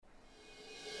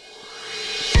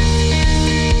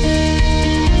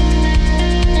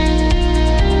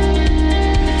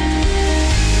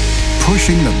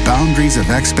pushing the boundaries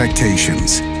of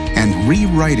expectations and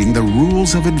rewriting the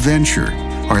rules of adventure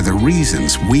are the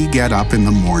reasons we get up in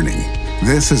the morning.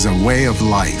 This is a way of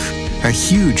life, a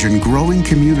huge and growing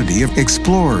community of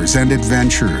explorers and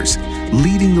adventurers,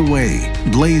 leading the way,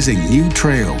 blazing new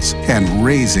trails, and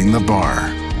raising the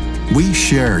bar. We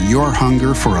share your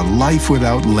hunger for a life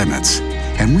without limits,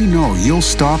 and we know you'll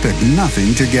stop at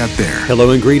nothing to get there. Hello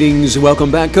and greetings. Welcome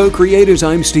back, co-creators.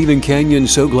 I'm Stephen Kenyon.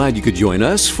 So glad you could join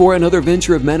us for another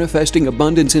venture of manifesting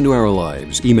abundance into our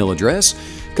lives. Email address,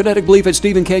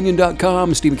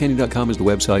 kineticbelief@stephenkenyon.com. stephenkenyon.com is the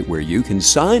website where you can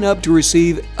sign up to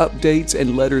receive updates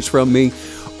and letters from me.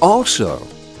 Also,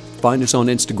 find us on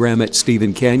Instagram at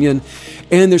Stephen Kenyon.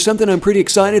 And there's something I'm pretty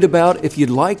excited about. If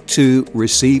you'd like to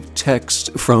receive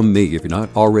texts from me, if you're not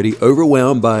already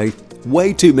overwhelmed by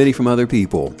way too many from other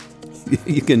people,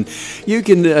 you can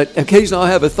occasionally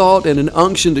have a thought and an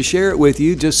unction to share it with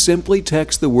you. Just simply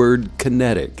text the word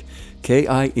Kinetic,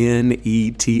 Kinetic,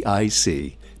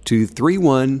 to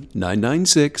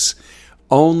 31996.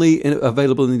 Only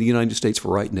available in the United States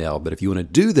for right now. But if you want to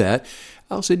do that,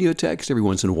 I'll send you a text every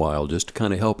once in a while just to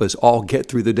kind of help us all get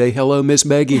through the day. Hello, Miss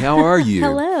Maggie. How are you?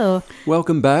 Hello.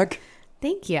 Welcome back.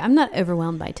 Thank you. I'm not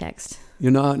overwhelmed by text.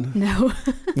 You're not? No.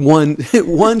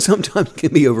 One sometimes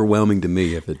can be overwhelming to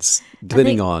me if it's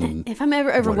depending on. If I'm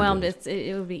ever overwhelmed,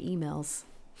 it would be emails.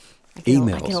 I get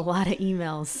a lot of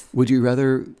emails. Would you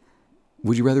rather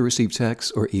receive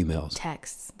texts or emails?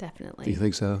 Texts, definitely. Do you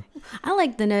think so? I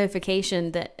like the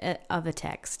notification of a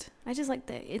text. I just like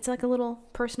it's like a little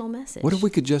personal message. What if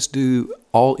we could just do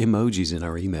all emojis in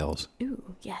our emails?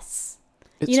 Ooh, yes.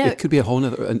 It could be a whole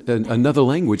another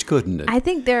language, couldn't it? I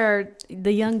think there are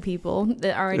the young people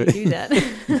that already do that.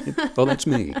 Well, that's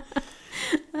me.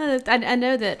 I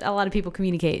know that a lot of people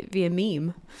communicate via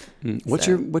meme. What's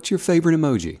your favorite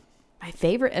emoji? My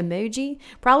favorite emoji?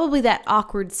 Probably that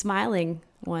awkward smiling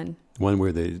one. One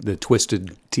where the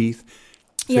twisted teeth.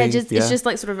 Yeah, it's just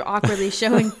like sort of awkwardly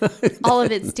showing all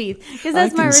of its teeth. Because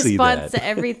that's my response to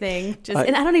everything.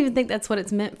 And I don't even think that's what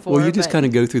it's meant for. Well, you just kind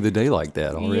of go through the day like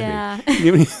that already. Yeah.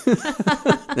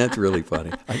 That's really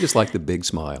funny. I just like the big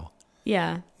smile.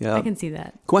 Yeah, I can see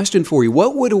that. Question for you.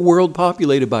 What would a world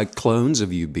populated by clones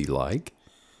of you be like?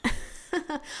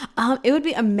 It would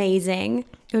be amazing.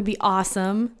 It would be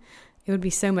awesome. It would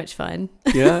be so much fun.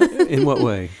 Yeah? In what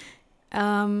way?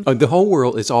 The whole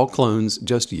world, it's all clones,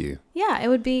 just you. Yeah, it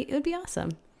would be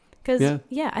awesome. Because,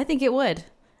 I think it would.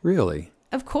 Really?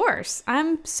 Of course.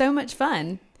 I'm so much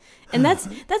fun. And that's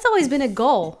always been a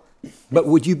goal. But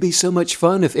would you be so much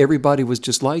fun if everybody was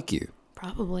just like you?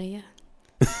 Probably, yeah.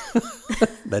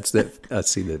 That's that. I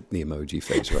see the emoji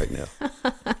face right now.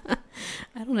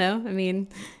 I don't know. I mean,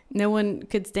 no one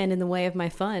could stand in the way of my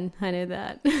fun. I know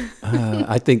that.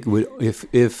 I think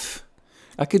if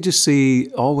I could just see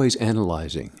always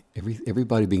analyzing,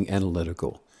 everybody being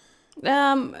analytical.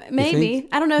 Maybe.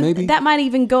 I don't know. Maybe? That might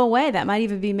even go away. That might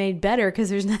even be made better because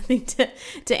there's nothing to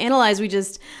analyze.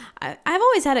 I've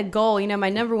always had a goal, my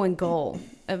number one goal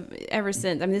ever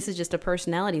since. I mean, this is just a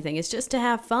personality thing. It's just to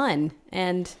have fun.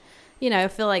 And, I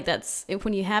feel like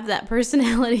when you have that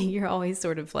personality, you're always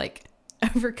sort of like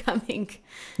overcoming.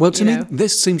 Well, to me,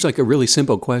 this seems like a really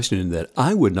simple question in that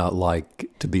I would not like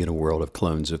to be in a world of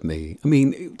clones of me. I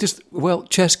mean,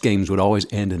 chess games would always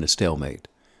end in a stalemate.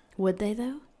 Would they,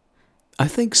 though? I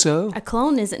think so. A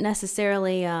clone isn't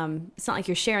necessarily, it's not like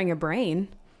you're sharing a brain.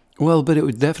 Well, but it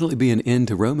would definitely be an end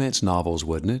to romance novels,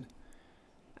 wouldn't it?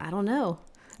 I don't know.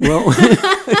 Well,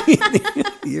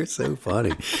 you're so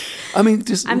funny. I mean,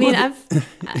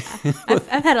 I've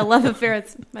had a love affair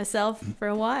with myself for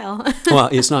a while. Well,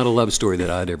 it's not a love story that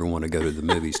I'd ever want to go to the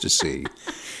movies to see.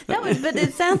 But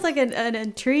it sounds like an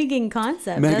intriguing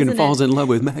concept. Megan falls in love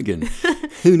with Megan.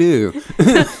 Who knew?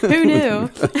 Who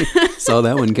knew? Saw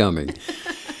that one coming.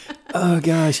 Oh,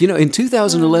 gosh. In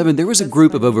 2011, there was a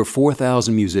group of over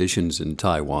 4,000 musicians in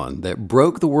Taiwan that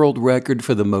broke the world record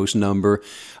for the most number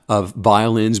of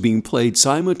violins being played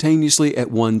simultaneously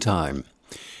at one time.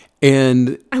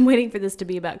 And I'm waiting for this to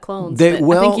be about clones, but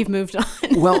I think you've moved on.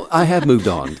 Well, I have moved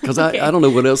on because okay. I don't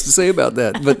know what else to say about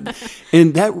that. But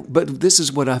this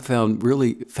is what I found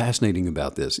really fascinating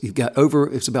about this. You've got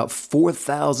it's about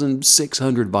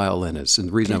 4,600 violinists. And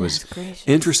the reason I was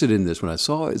interested in this when I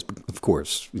saw it is, of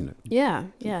course, you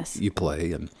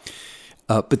play.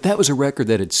 But that was a record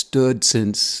that had stood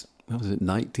since,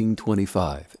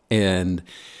 1925. And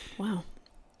wow,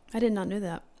 I did not know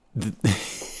that.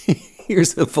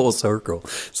 Here's the full circle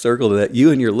to that.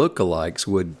 You and your lookalikes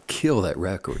would kill that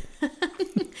record.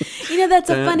 That's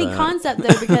a funny concept,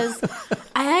 though, because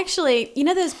I actually,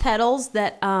 those pedals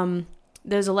that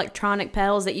those electronic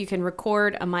pedals that you can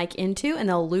record a mic into, and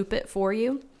they'll loop it for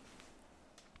you.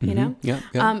 You know?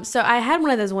 Yeah. So I had one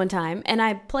of those one time, and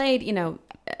I played,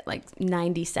 like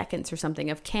 90 seconds or something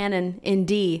of Canon in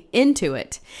D into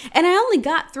it. And I only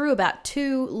got through about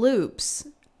 2 loops,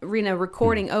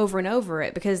 recording over and over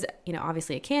it, because,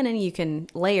 obviously a Canon, you can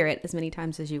layer it as many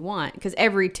times as you want, because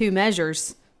every 2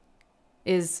 measures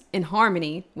is in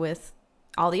harmony with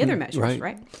all the other measures,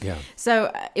 right? Yeah.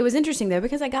 So it was interesting, though,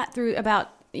 because I got through about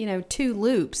 2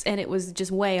 loops, and it was just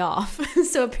way off.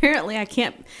 So apparently I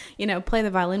can't, play the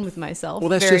violin with myself Well,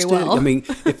 that's very just well. it. I mean,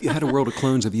 if you had a world of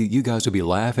clones of you, you guys would be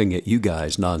laughing at you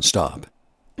guys nonstop.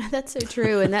 That's so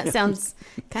true, and that sounds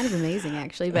kind of amazing,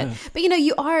 actually. But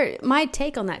you are, my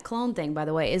take on that clone thing, by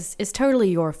the way, is totally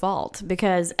your fault,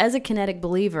 because as a Kinetic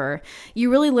believer, you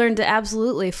really learn to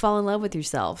absolutely fall in love with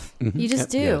yourself. You just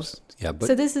do. Yes. Yeah, but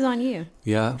so this is on you.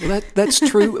 Yeah, well, that's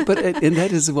true. But and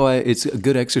that is why it's a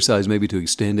good exercise, maybe, to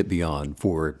extend it beyond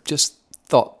for just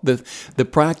thought, the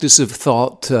practice of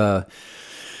thought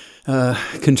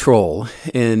control,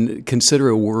 and consider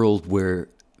a world where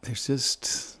there's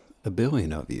just a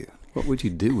billion of you. What would you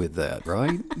do with that,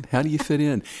 right? How do you fit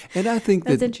in? And I think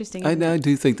That's interesting. I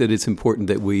do think that it's important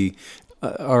that we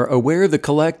are aware of the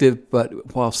collective,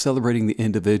 but while celebrating the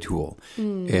individual.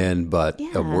 But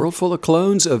a world full of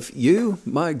clones of you,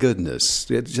 my goodness,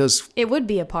 it would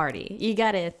be a party. You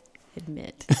got to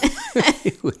admit.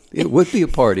 it would be a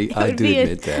party. I do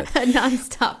admit that. A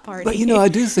nonstop party. But I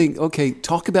do think, okay,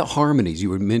 talk about harmonies. You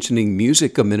were mentioning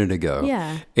music a minute ago.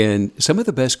 Yeah. And some of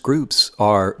the best groups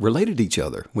are related to each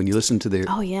other when you listen to their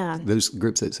those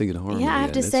groups that sing in harmony. Yeah, I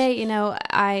have to say,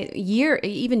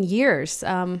 years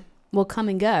will come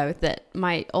and go that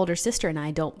my older sister and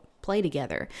I don't play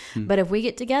together. But if we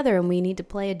get together and we need to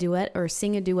play a duet or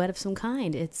sing a duet of some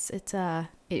kind,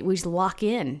 we just lock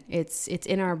in. It's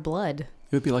in our blood.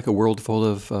 It would be like a world full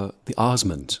of the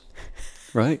Osmonds,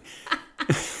 right?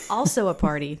 Also a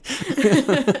party.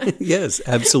 Yes,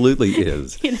 absolutely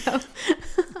is.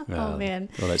 Oh man.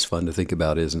 Well, that's fun to think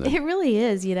about, isn't it? It really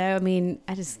is. I mean,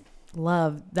 I just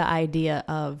love the idea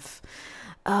of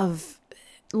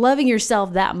loving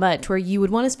yourself that much where you would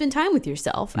want to spend time with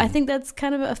yourself. I think that's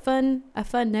kind of a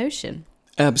fun notion.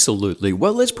 Absolutely.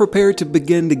 Well, let's prepare to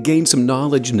begin to gain some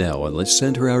knowledge now, and let's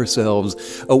center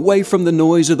ourselves away from the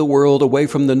noise of the world, away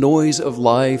from the noise of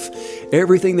life,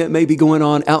 everything that may be going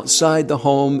on outside the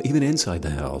home, even inside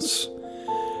the house.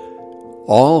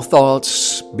 All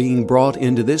thoughts being brought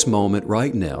into this moment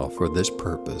right now for this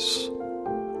purpose.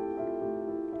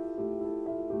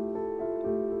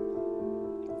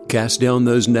 Cast down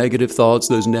those negative thoughts,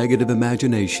 those negative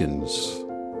imaginations.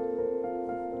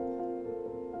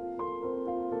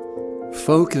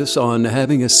 Focus on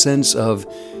having a sense of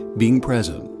being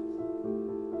present.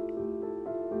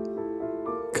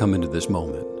 Come into this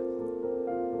moment.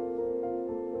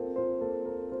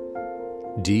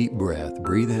 Deep breath.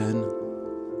 Breathe in.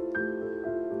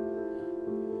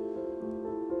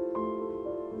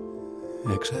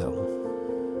 Exhale.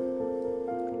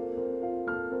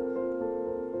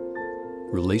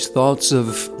 Release thoughts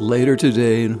of later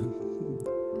today and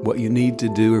what you need to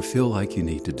do or feel like you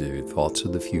need to do. Thoughts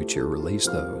of the future, release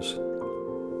those.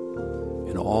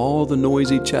 And all the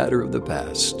noisy chatter of the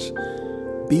past.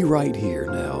 Be right here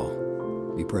now.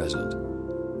 Be present.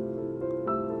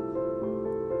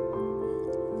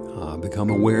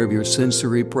 Become aware of your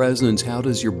sensory presence. How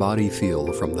does your body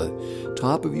feel from the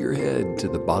top of your head to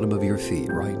the bottom of your feet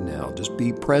right now? Just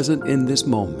be present in this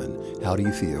moment. How do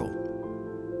you feel?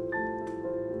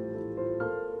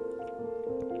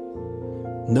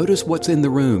 Notice what's in the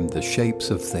room, the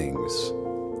shapes of things.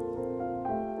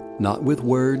 Not with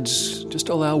words, just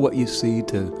allow what you see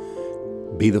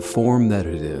to be the form that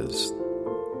it is.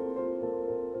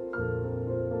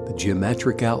 The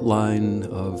geometric outline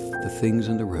of the things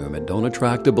in the room. And don't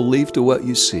attract a belief to what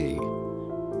you see.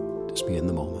 Just be in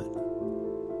the moment.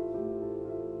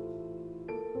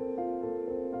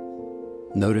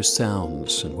 Notice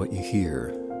sounds and what you hear.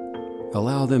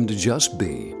 Allow them to just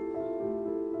be.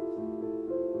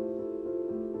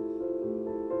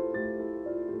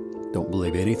 Don't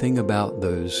believe anything about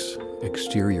those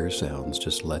exterior sounds.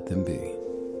 Just let them be.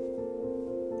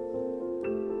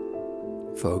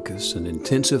 Focus and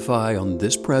intensify on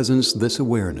this presence, this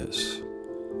awareness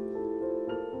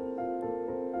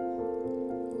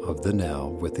of the now,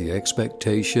 with the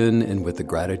expectation and with the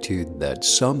gratitude that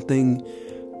something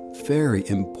very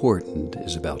important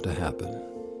is about to happen.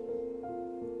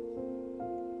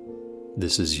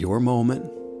 This is your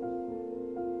moment.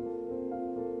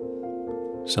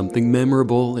 Something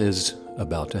memorable is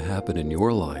about to happen in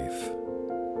your life.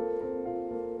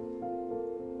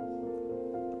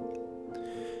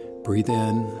 Breathe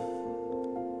in.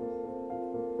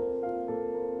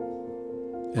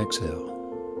 Exhale.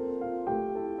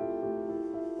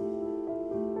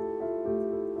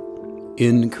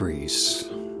 Increase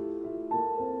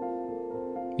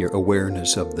your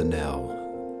awareness of the now,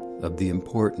 of the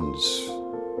importance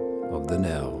of the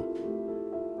now.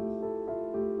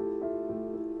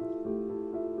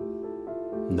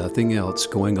 Nothing else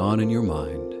going on in your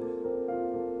mind.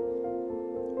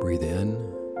 Breathe in.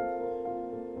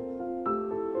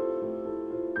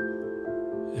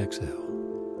 Exhale.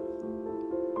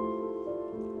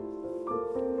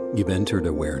 You've entered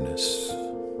awareness.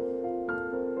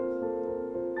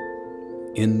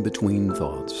 In between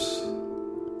thoughts.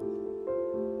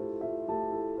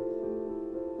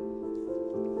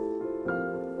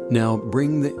 Now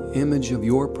bring the image of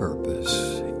your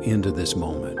purpose into this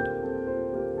moment.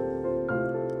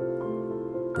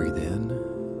 Breathe in.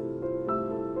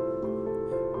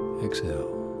 Exhale.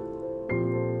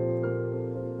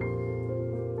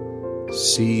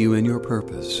 See you in your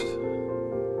purpose,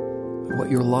 what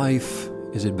your life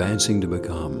is advancing to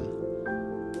become.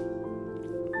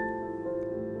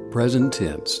 Present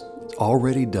tense,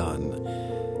 already done.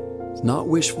 It's not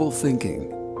wishful thinking.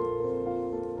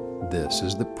 This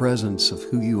is the presence of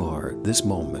who you are. This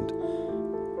moment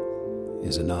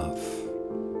is enough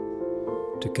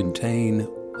to contain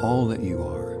all that you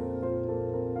are.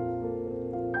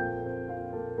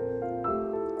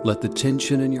 Let the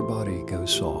tension in your body go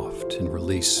soft and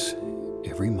release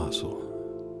every muscle.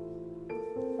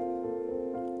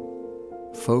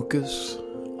 Focus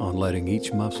on letting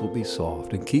each muscle be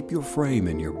soft and keep your frame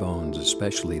and your bones,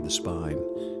 especially the spine,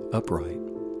 upright.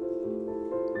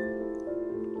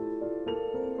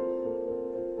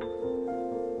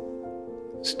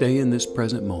 Stay in this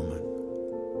present moment.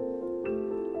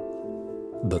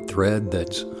 The thread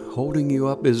that's holding you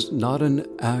up is not an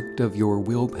act of your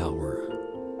willpower.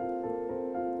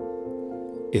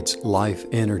 It's life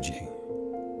energy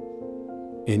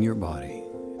in your body.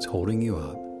 It's holding you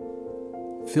up.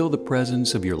 Feel the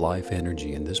presence of your life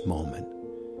energy in this moment.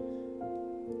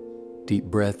 Deep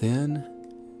breath in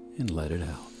and let it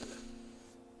out.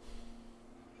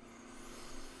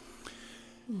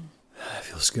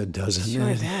 Feels good, doesn't it?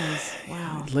 Sure does.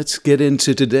 Wow. Let's get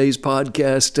into today's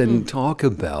podcast and talk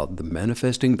about the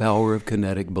manifesting power of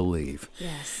kinetic belief.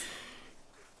 Yes.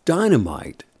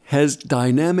 Dynamite has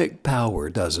dynamic power,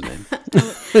 doesn't it?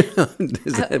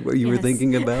 Is that what you were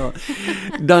thinking about?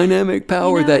 Dynamic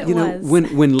power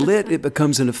when lit, it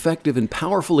becomes an effective and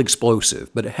powerful explosive,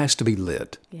 but it has to be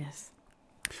lit. Yes.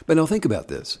 But now think about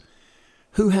this.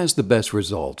 Who has the best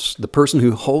results? The person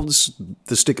who holds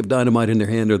the stick of dynamite in their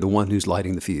hand or the one who's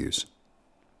lighting the fuse?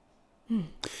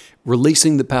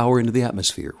 Releasing the power into the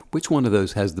atmosphere. Which one of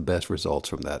those has the best results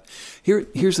from that?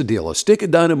 Here's the deal. A stick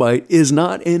of dynamite is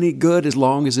not any good as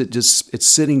long as it's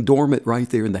sitting dormant right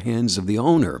there in the hands of the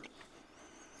owner.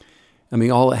 I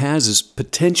mean, all it has is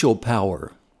potential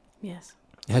power. Yes.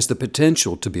 It has the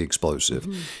potential to be explosive.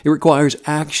 It requires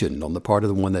action on the part of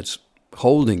the one that's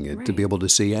holding it to be able to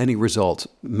see any results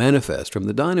manifest from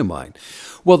the dynamite.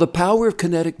 Well, the power of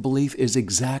kinetic belief is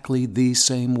exactly the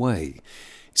same way.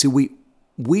 See,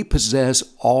 we possess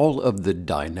all of the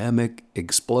dynamic,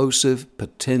 explosive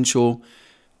potential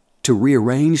to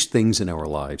rearrange things in our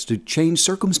lives, to change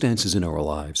circumstances in our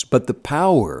lives. But the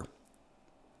power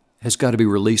has got to be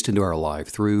released into our life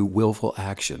through willful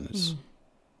actions.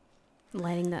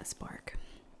 Lighting that spark.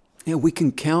 Yeah, we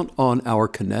can count on our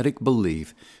kinetic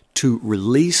belief to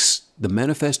release the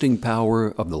manifesting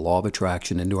power of the law of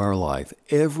attraction into our life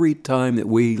every time that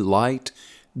we light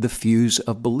the fuse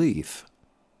of belief.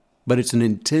 But it's an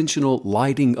intentional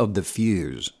lighting of the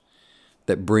fuse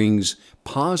that brings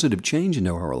positive change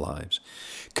into our lives.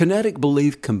 Kinetic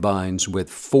belief combines with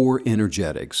 4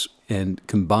 energetics and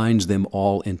combines them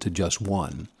all into just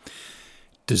one.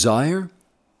 Desire,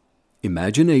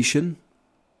 imagination,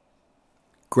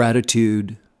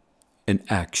 gratitude, and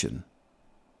action.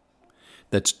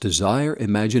 That's desire,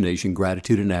 imagination,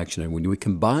 gratitude, and action. And when we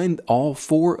combine all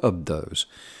 4 of those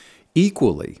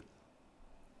equally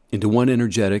into one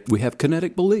energetic, we have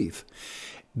kinetic belief.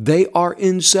 They are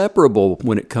inseparable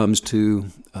when it comes to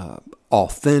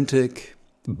authentic,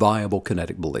 viable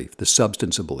kinetic belief, the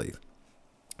substance of belief.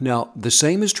 Now, the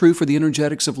same is true for the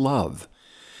energetics of love.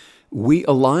 We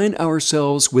align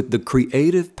ourselves with the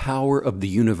creative power of the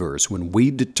universe when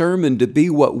we determine to be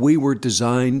what we were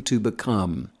designed to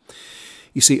become.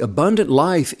 You see, abundant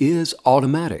life is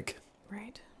automatic.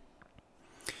 Right.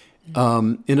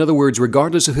 In other words,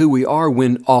 regardless of who we are,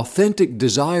 when authentic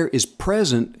desire is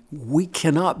present, we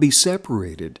cannot be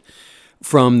separated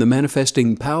from the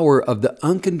manifesting power of the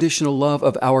unconditional love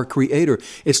of our Creator.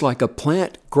 It's like a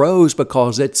plant grows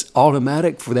because it's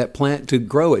automatic for that plant to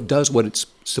grow. It does what it's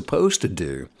supposed to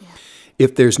do. Yeah.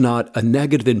 If there's not a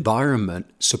negative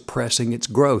environment suppressing its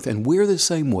growth. And we're the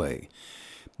same way.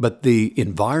 But the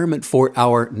environment for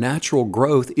our natural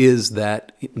growth is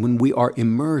that when we are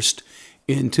immersed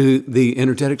into the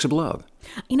energetics of love.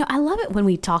 I love it when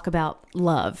we talk about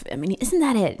love. I mean, isn't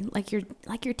that it? Like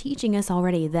you're teaching us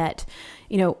already that,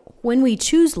 when we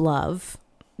choose love,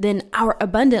 then our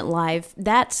abundant life,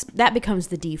 that becomes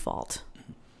the default.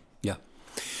 Yeah.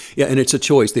 Yeah, and it's a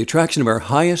choice. The attraction of our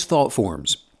highest thought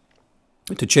forms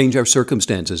to change our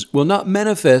circumstances will not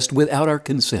manifest without our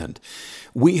consent.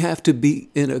 We have to be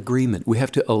in agreement. We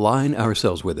have to align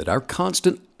ourselves with it. Our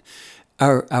constant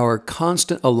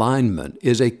alignment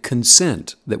is a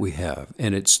consent that we have,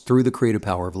 and it's through the creative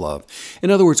power of love.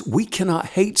 In other words, we cannot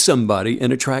hate somebody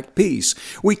and attract peace.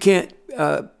 We can't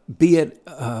be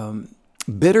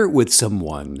bitter with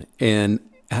someone and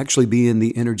actually be in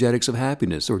the energetics of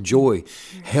happiness or joy,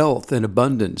 health, and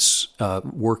abundance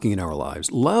working in our lives.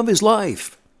 Love is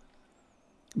life.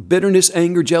 Bitterness,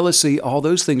 anger, jealousy, all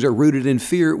those things are rooted in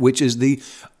fear, which is the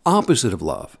opposite of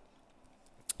love.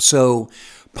 So,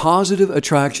 positive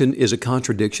attraction is a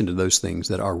contradiction to those things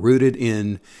that are rooted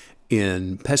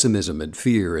in pessimism and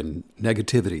fear and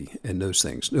negativity and those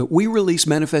things. We release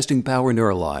manifesting power into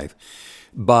our life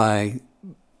by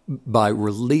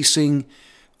releasing,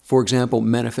 for example,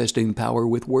 manifesting power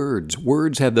with words.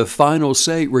 Words have the final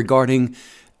say regarding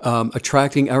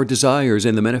attracting our desires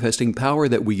and the manifesting power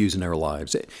that we use in our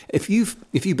lives. If you've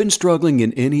been struggling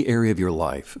in any area of your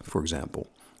life, for example,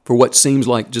 for what seems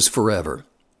like just forever,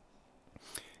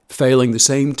 failing the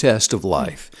same test of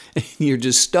life, and you're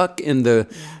just stuck in the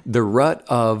rut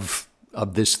of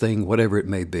this thing, whatever it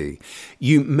may be,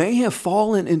 you may have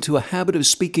fallen into a habit of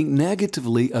speaking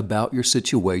negatively about your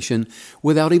situation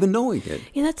without even knowing it.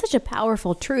 Yeah, that's such a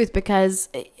powerful truth, because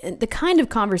the kind of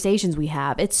conversations we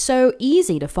have, it's so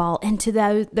easy to fall into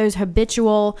those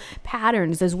habitual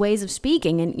patterns, those ways of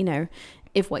speaking. And,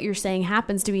 if what you're saying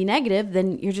happens to be negative,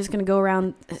 then you're just going to go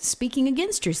around speaking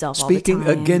against yourself all the time. Speaking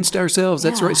against ourselves.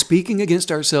 That's right. Speaking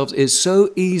against ourselves is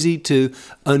so easy to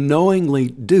unknowingly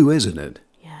do, isn't it?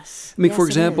 Yes. I mean, for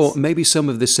example, maybe some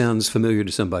of this sounds familiar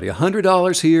to somebody.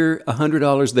 $100 here,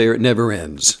 $100 there, it never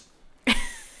ends.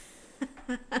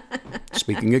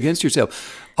 Speaking against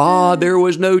yourself. There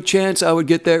was no chance I would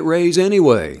get that raise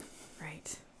anyway.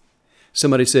 Right.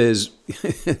 Somebody says,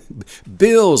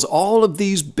 bills, all of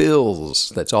these bills,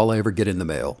 that's all I ever get in the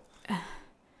mail.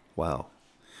 Wow.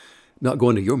 Not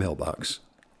going to your mailbox.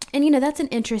 And, that's an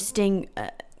interesting,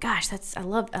 I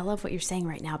love what you're saying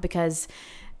right now, because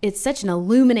it's such an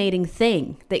illuminating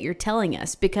thing that you're telling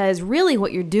us, because really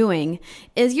what you're doing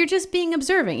is you're just being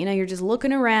observing. You're just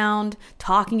looking around,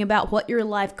 talking about what your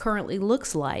life currently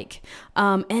looks like.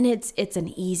 And it's an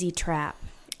easy trap,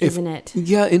 isn't it?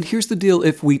 Yeah, and here's the deal.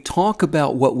 If we talk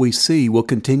about what we see, we'll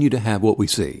continue to have what we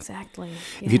see. Exactly. Yes.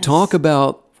 If you talk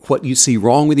about what you see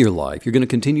wrong with your life, you're going to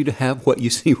continue to have what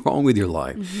you see wrong with your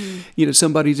life. Mm-hmm.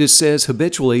 Somebody just says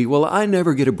habitually, well, I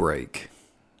never get a break.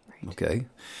 Right. Okay.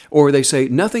 Or they say,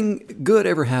 nothing good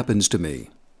ever happens to me.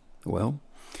 Well,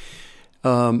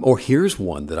 or here's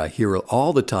one that I hear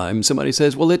all the time. Somebody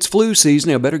says, well, it's flu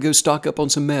season. I better go stock up on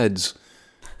some meds.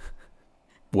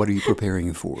 What are you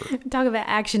preparing for? Talk about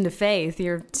action to faith.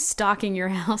 You're stocking your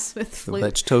house with flu. Well,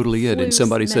 that's totally it. And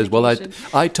somebody says, well,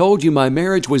 I told you my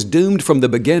marriage was doomed from the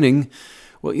beginning.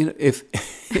 Well, if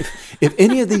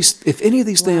any of these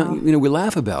things, we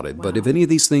laugh about it, but if any of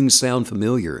these things sound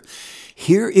familiar,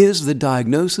 here is the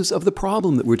diagnosis of the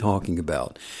problem that we're talking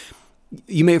about.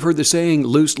 You may have heard the saying,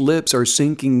 loose lips are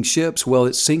sinking ships. Well,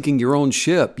 it's sinking your own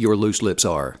ship, your loose lips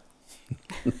are.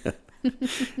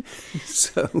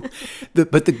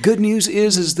 But the good news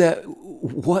is that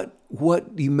what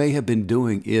you may have been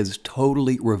doing is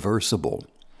totally reversible.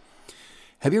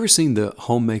 Have you ever seen the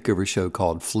home makeover show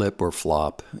called Flip or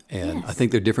Flop? And yes. I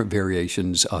think there are different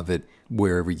variations of it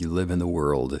wherever you live in the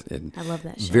world. And I love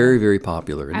that show. Very, very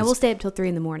popular. And I will stay up till 3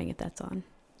 a.m. if that's on.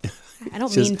 I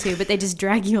don't mean to, but they just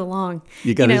drag you along.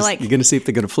 You're going to see if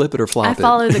they're going to flip it or flop it. I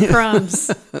follow the crumbs.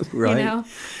 Right.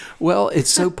 Well, it's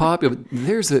so popular.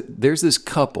 There's this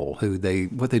couple who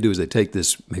what they do is they take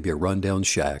this, maybe a rundown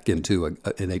shack and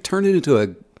they turn it into a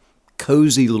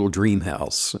cozy little dream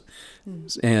house.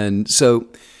 And so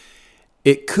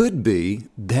it could be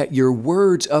that your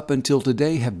words up until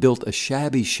today have built a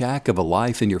shabby shack of a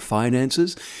life in your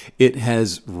finances. It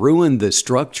has ruined the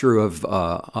structure of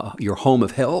your home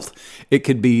of health. It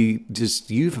could be just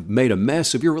you've made a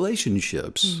mess of your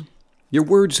relationships. Your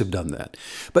words have done that.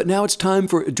 But now it's time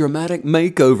for a dramatic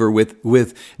makeover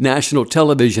with national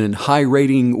television and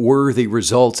high-rating worthy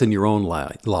results in your own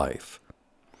life.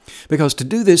 Because to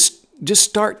do this, just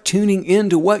start tuning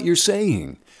into what you're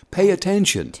saying. Pay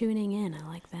attention. Tuning in, I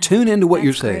like that. Tune into what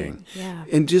you're That's great. saying. Yeah.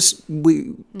 And just,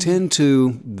 we tend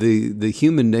to, the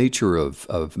human nature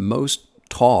of most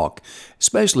talk,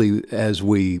 especially as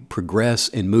we progress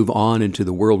and move on into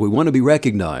the world, we want to be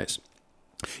recognized.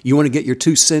 You want to get your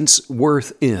 2 cents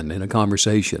worth in a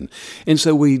conversation. And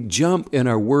so we jump in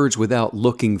our words without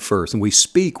looking first, and we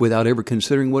speak without ever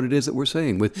considering what it is that we're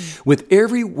saying. With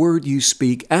every word you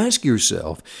speak, ask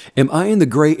yourself, am I in the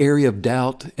gray area of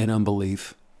doubt and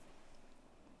unbelief?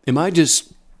 Am I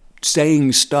just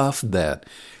saying stuff that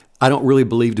I don't really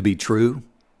believe to be true?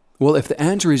 Well, if the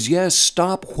answer is yes,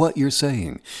 stop what you're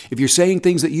saying. If you're saying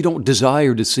things that you don't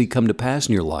desire to see come to pass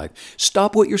in your life,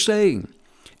 stop what you're saying.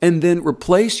 And then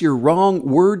replace your wrong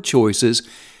word choices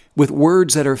with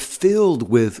words that are filled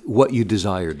with what you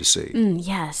desire to see.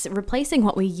 Yes, replacing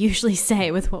what we usually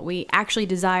say with what we actually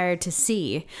desire to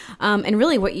see. And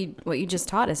really what you just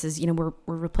taught us is, we're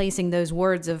replacing those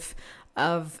words of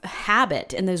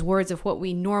habit and those words of what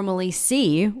we normally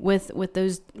see with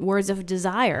those words of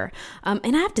desire.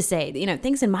 And I have to say,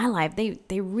 things in my life,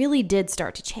 they really did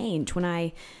start to change when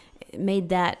I made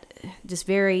that just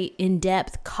very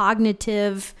in-depth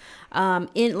cognitive,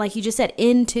 like you just said,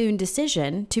 in-tune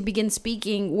decision to begin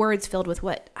speaking words filled with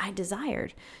what I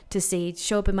desired to see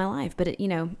show up in my life. But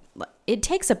it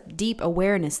takes a deep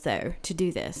awareness though to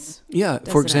do this. Yeah.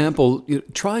 For example,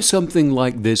 try something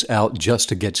like this out just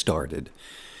to get started.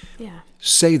 Yeah.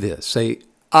 Say this. Say,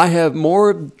 I have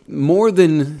more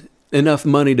than enough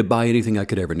money to buy anything I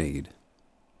could ever need.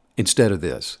 Instead of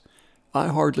this, I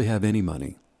hardly have any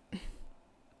money.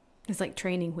 It's like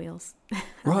training wheels.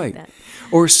 Right. Like that.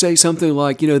 Or say something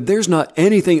like, there's not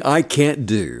anything I can't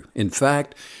do. In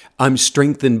fact, I'm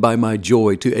strengthened by my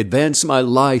joy to advance my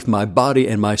life, my body,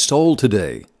 and my soul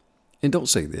today. And don't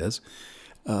say this.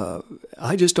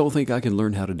 I just don't think I can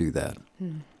learn how to do that.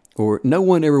 Or no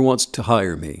one ever wants to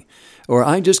hire me. Or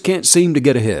I just can't seem to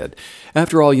get ahead.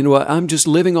 After all, I'm just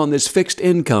living on this fixed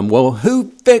income. Well,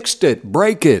 who fixed it?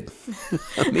 Break it.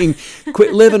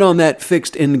 Quit living on that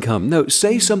fixed income. No,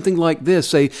 say something like this.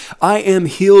 Say, I am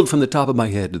healed from the top of my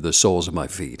head to the soles of my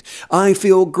feet. I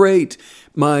feel great.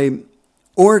 My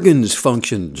organs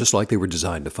function just like they were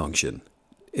designed to function.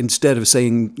 Instead of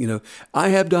saying, I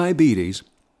have diabetes.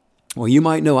 Well, you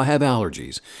might know I have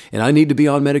allergies, and I need to be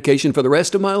on medication for the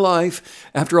rest of my life.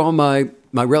 After all, my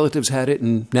relatives had it,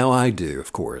 and now I do,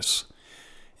 of course.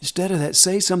 Instead of that,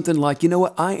 say something like,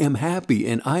 I am happy,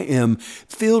 and I am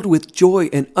filled with joy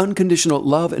and unconditional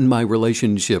love in my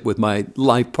relationship with my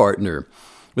life partner,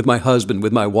 with my husband,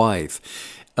 with my wife.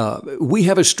 We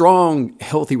have a strong,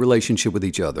 healthy relationship with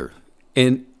each other,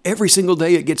 and every single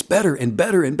day it gets better and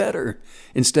better and better.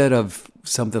 Instead of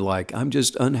something like, I'm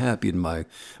just unhappy in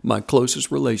my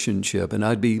closest relationship and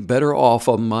I'd be better off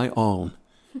on my own.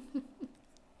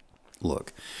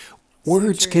 Look,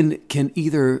 words can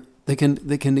either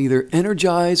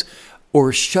energize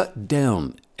or shut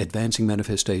down advancing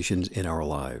manifestations in our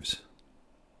lives.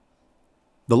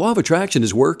 The law of attraction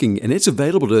is working and it's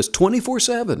available to us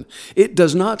 24/7. It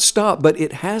does not stop, but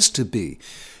it has to be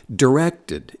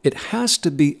directed. It has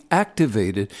to be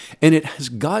activated, and it has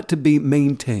got to be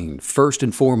maintained first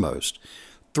and foremost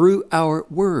through our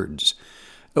words.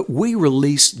 We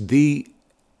release the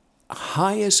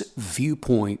highest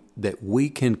viewpoint that we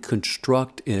can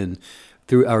construct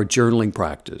through our journaling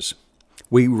practice.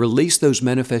 We release those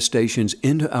manifestations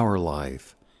into our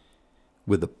life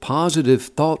with the positive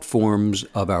thought forms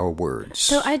of our words.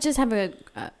 So I just want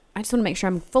to make sure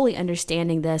I'm fully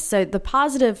understanding this. So the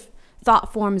positive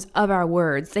thought forms of our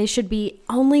words, they should be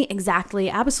only exactly,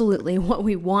 absolutely what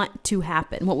we want to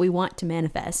happen, what we want to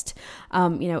manifest.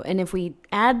 And if we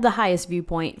add the highest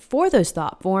viewpoint for those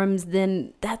thought forms,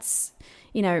 then that's,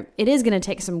 it is going to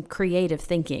take some creative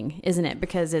thinking, isn't it?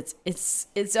 Because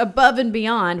it's above and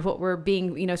beyond what we're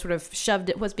being,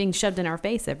 what's being shoved in our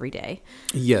face every day.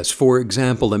 Yes. For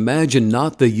example, imagine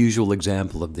not the usual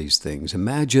example of these things.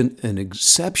 Imagine an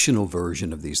exceptional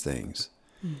version of these things.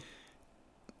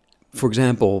 For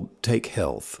example, take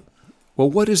health.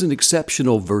 Well, what is an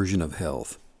exceptional version of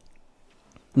health?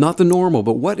 Not the normal,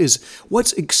 but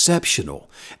what's exceptional?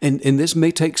 And this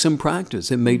may take some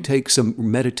practice. It may take some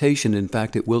meditation. In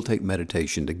fact, it will take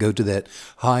meditation to go to that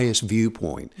highest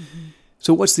viewpoint. Mm-hmm.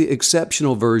 So what's the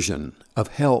exceptional version of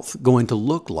health going to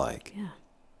look like? Yeah.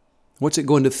 What's it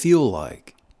going to feel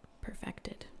like?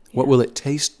 Perfected. Yeah. What will it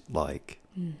taste like?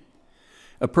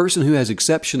 A person who has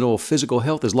exceptional physical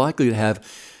health is likely to have,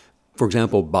 For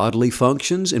example, bodily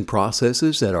functions and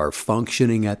processes that are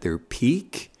functioning at their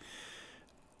peak.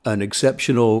 An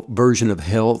exceptional version of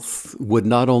health would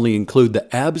not only include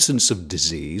the absence of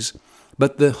disease,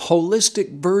 but the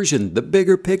holistic version, the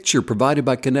bigger picture provided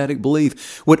by kinetic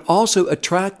belief, would also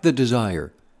attract the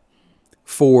desire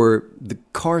for the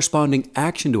corresponding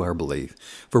action to our belief,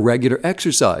 for regular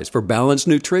exercise, for balanced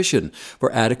nutrition,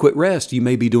 for adequate rest. You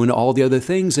may be doing all the other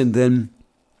things, and then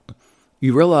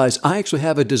you realize, I actually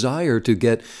have a desire to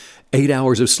get 8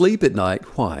 hours of sleep at night.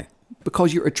 Why?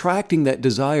 Because you're attracting that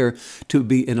desire to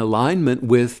be in alignment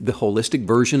with the holistic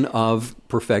version of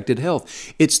perfected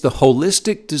health. It's the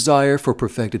holistic desire for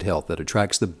perfected health that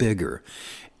attracts the bigger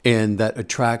and that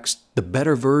attracts the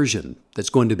better version that's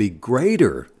going to be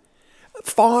greater,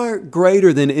 far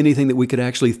greater than anything that we could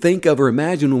actually think of or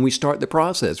imagine when we start the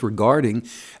process regarding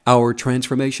our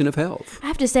transformation of health. I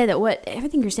have to say that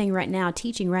everything you're saying right now,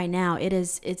 teaching right now,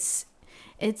 it's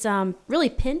really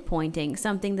pinpointing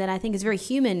something that I think is very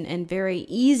human and very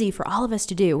easy for all of us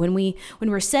to do. When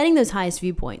we're setting those highest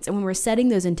viewpoints and when we're setting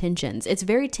those intentions, it's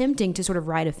very tempting to sort of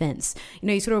ride a fence.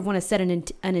 You sort of want to set an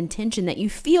intention that you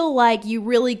feel like you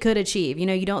really could achieve.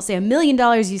 You don't say $1 million,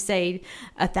 you say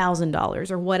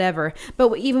 $1,000 or whatever.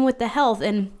 But even with the health,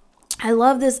 and I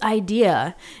love this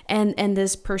idea and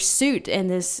this pursuit and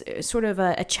this sort of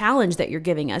a challenge that you're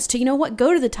giving us to,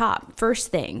 go to the top first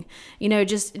thing.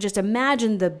 Just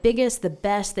imagine the biggest, the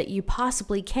best that you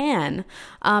possibly can,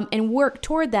 and work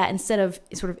toward that instead of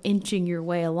sort of inching your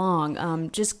way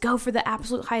along. Just go for the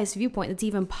absolute highest viewpoint that's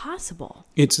even possible.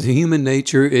 It's the human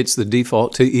nature. It's the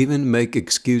default to even make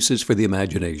excuses for the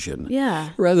imagination. Yeah.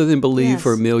 Rather than believe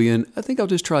for $1 million, I think I'll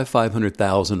just try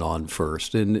 500,000 on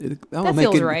first, and that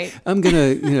feels right. I'm going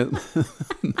to,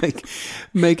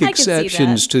 make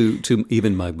exceptions to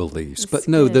even my beliefs. That's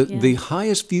but no, good, the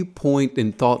highest viewpoint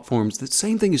and thought forms, the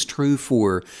same thing is true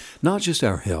for not just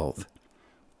our health,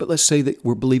 but let's say that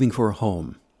we're believing for a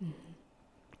home.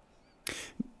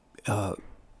 And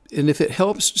if it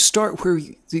helps, start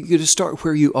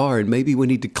where you are, and maybe we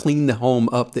need to clean the home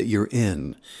up that you're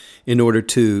in order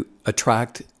to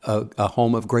attract a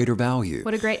home of greater value.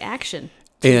 What a great action.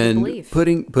 And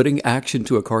putting action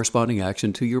to a corresponding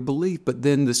action to your belief. But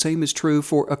then the same is true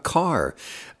for a car,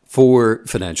 for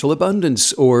financial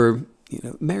abundance, or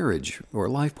marriage or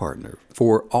a life partner,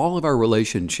 for all of our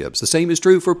relationships. The same is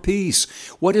true for peace.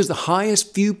 What is the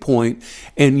highest viewpoint?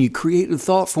 And you create the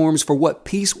thought forms for what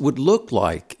peace would look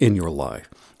like in your life.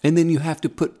 And then you have to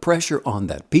put pressure on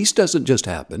that. Peace doesn't just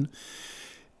happen.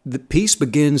 The peace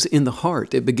begins in the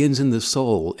heart. It begins in the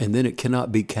soul, and then it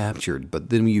cannot be captured.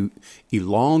 But then you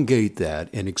elongate that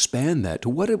and expand that to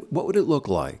what would it look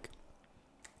like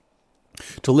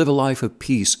to live a life of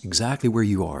peace exactly where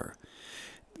you are.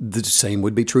 The same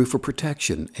would be true for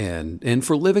protection and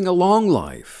for living a long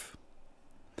life.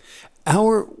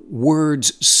 Our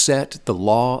words set the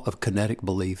law of kinetic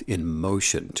belief in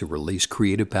motion to release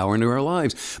creative power into our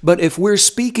lives. But if we're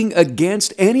speaking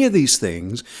against any of these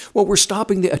things, well, we're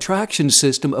stopping the attraction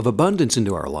system of abundance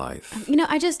into our life.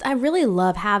 I really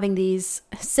love having these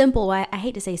simple, I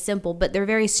hate to say simple, but they're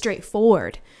very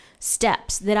straightforward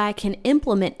steps that I can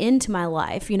implement into my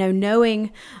life,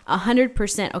 knowing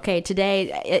 100%, okay,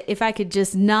 today, if I could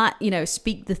just not,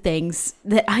 speak the things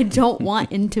that I don't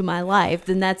want into my life,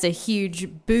 then that's a huge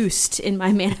boost in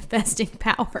my manifesting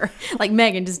power. Like,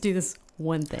 Megan, just do this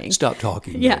one thing. Stop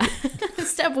talking. Yeah.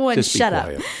 Step one, just shut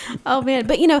up. Oh, man.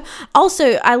 But,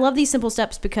 also, I love these simple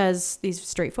steps these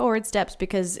straightforward steps,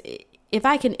 because if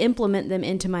I can implement them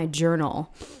into my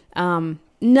journal,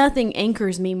 nothing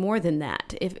anchors me more than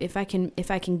that. If I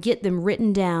can get them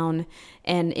written down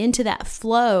and into that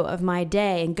flow of my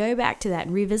day and go back to that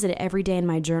and revisit it every day in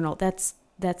my journal, that's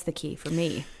the key for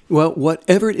me. Well,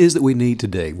 whatever it is that we need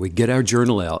today, we get our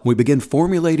journal out, we begin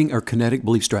formulating our kinetic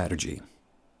belief strategy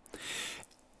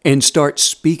and start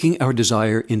speaking our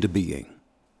desire into being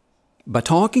by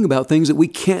talking about things that we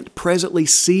can't presently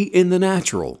see in the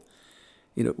natural.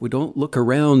 We don't look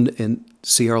around and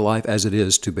see our life as it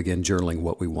is to begin journaling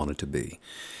what we want it to be.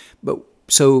 But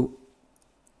so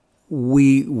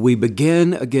we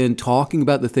begin again talking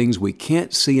about the things we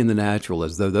can't see in the natural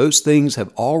as though those things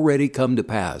have already come to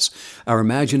pass. Our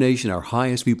imagination, our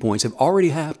highest viewpoints have already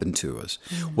happened to us.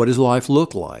 Mm-hmm. What does life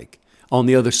look like on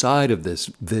the other side of this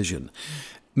vision?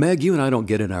 Meg, you and I don't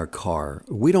get in our car.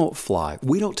 We don't fly.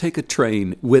 We don't take a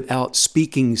train without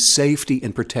speaking safety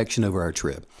and protection over our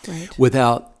trip. Right.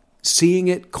 Without seeing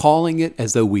it, calling it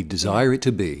as though we desire it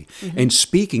to be, and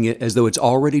speaking it as though it's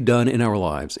already done in our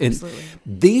lives. And Absolutely.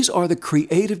 These are the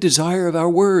creative desire of our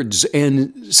words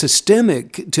and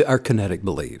systemic to our kinetic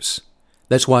beliefs.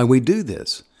 That's why we do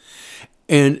this.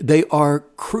 And they are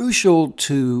crucial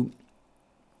to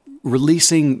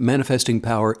releasing manifesting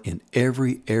power in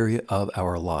every area of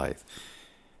our life,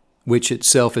 which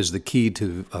itself is the key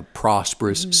to a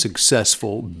prosperous,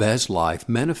 successful, best life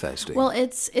manifesting. Well,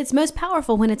 it's most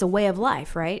powerful when it's a way of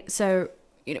life, right? So,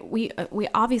 we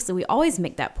always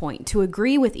make that point to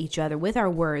agree with each other with our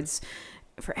words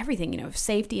for everything,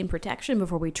 safety and protection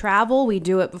before we travel. We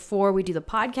do it before we do the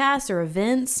podcasts or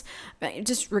events.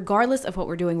 Just regardless of what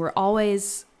we're doing, we're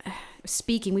always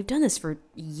speaking. We've done this for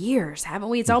years, haven't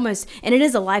we? It's almost, and it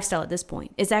is a lifestyle at this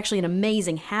point. It's actually an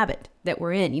amazing habit that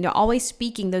we're in, always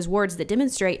speaking those words that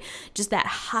demonstrate just that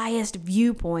highest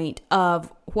viewpoint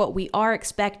of what we are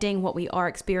expecting, what we are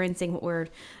experiencing, what we're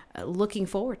looking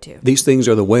forward to. These things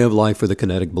are the way of life for the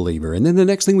kinetic believer. And then the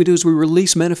next thing we do is we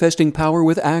release manifesting power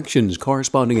with actions,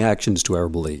 corresponding actions to our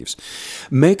beliefs.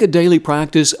 Make a daily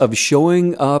practice of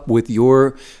showing up with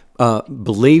your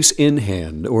beliefs in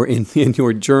hand or in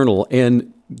your journal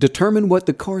and determine what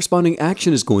the corresponding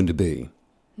action is going to be.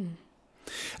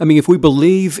 I mean, if we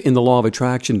believe in the law of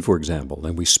attraction, for example,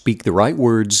 and we speak the right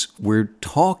words, we're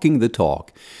talking the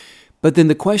talk. But then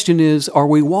the question is, are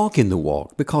we walking the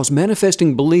walk? Because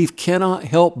manifesting belief cannot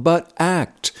help but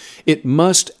act. It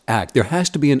must act. There has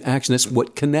to be an action. That's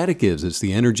what kinetic is. It's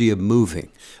the energy of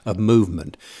moving, of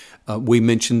movement. We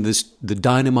mentioned the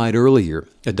dynamite earlier.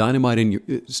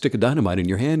 Stick of dynamite in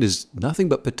your hand is nothing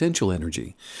but potential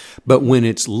energy. But when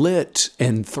it's lit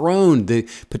and thrown, the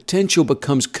potential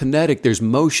becomes kinetic. There's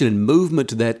motion and movement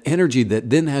to that energy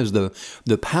that then has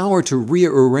the power to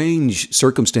rearrange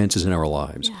circumstances in our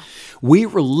lives. Yeah. We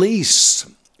release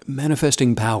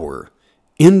manifesting power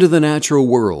into the natural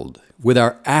world with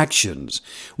our actions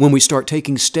when we start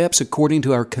taking steps according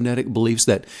to our kinetic beliefs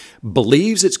that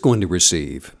believes it's going to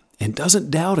receive and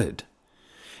doesn't doubt it.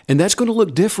 And that's going to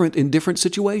look different in different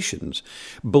situations.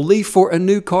 Belief for a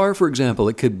new car, for example,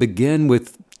 it could begin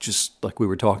with, just like we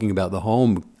were talking about the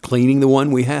home, cleaning the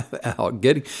one we have out.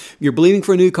 You're believing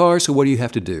for a new car, so what do you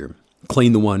have to do?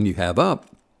 Clean the one you have up.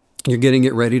 You're getting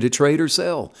it ready to trade or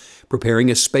sell, preparing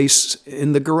a space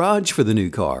in the garage for the new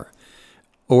car,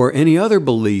 or any other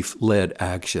belief-led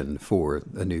action for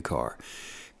a new car.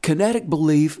 Kinetic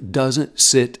belief doesn't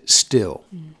sit still.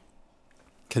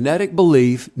 Kinetic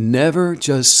belief never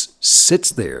just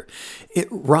sits there. It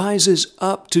rises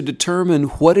up to determine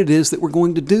what it is that we're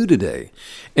going to do today.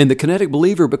 And the kinetic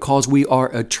believer, because we are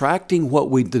attracting what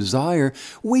we desire,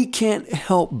 we can't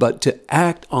help but to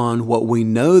act on what we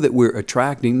know that we're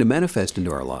attracting to manifest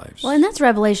into our lives. Well, and that's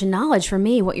revelation knowledge for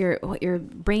me, what you're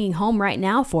bringing home right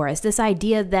now for us. This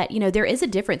idea that, there is a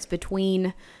difference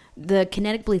between the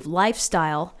kinetic belief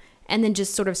lifestyle and then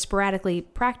just sort of sporadically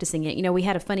practicing it. We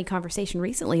had a funny conversation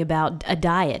recently about a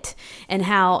diet and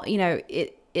how,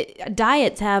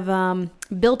 diets have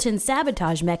built-in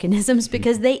sabotage mechanisms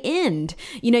because they end.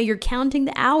 You're counting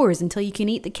the hours until you can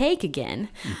eat the cake again,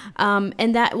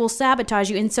 and that will sabotage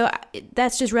you. And so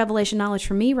that's just revelation knowledge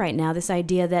for me right now, this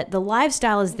idea that the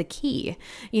lifestyle is the key.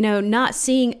 Not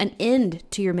seeing an end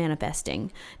to your manifesting,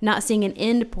 not seeing an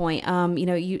end point.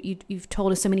 You've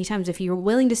told us so many times, if you're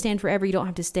willing to stand forever, you don't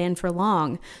have to stand for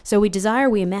long. So we desire,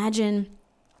 we imagine,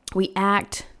 we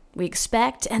act, we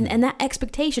expect, and that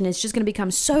expectation is just going to become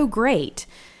so great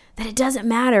that it doesn't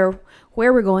matter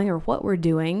where we're going or what we're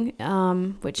doing,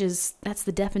 that's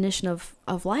the definition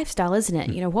of lifestyle, isn't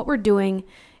it? What we're doing,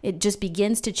 it just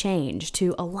begins to change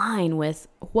to align with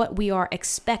what we are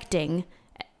expecting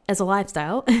as a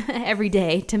lifestyle every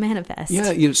day to manifest.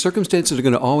 Yeah, circumstances are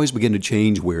going to always begin to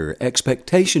change where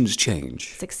expectations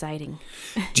change. It's exciting.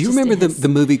 Do you remember the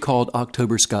movie called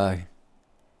October Sky?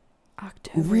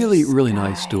 Really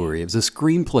nice story. It was a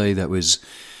screenplay that was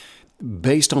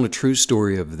based on a true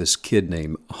story of this kid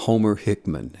named Homer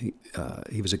Hickman.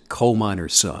 He was a coal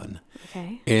miner's son.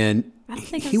 Okay. And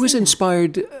he was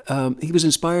inspired. He was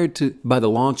inspired by the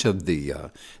launch of the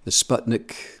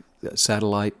Sputnik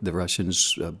satellite the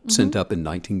Russians sent up in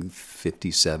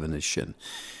 1957-ish.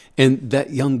 And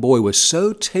that young boy was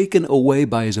so taken away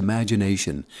by his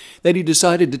imagination that he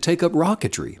decided to take up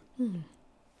rocketry.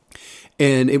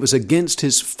 And it was against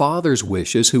his father's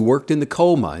wishes, who worked in the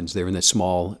coal mines there in that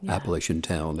small Appalachian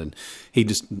town. And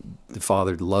the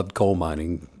father loved coal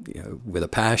mining, with a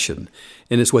passion.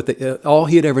 And it's all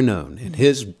he had ever known. And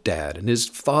his dad and his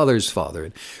father's father.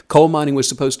 And coal mining was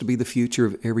supposed to be the future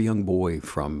of every young boy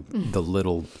from the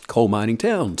little coal mining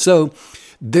town. So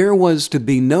there was to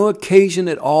be no occasion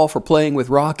at all for playing with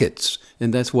rockets.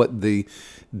 And that's what the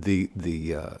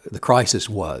crisis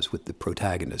was with the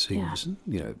protagonist. He was,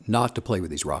 not to play with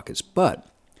these rockets. But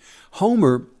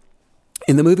Homer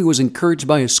in the movie was encouraged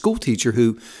by a school teacher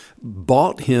who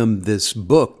bought him this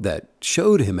book that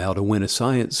showed him how to win a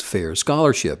science fair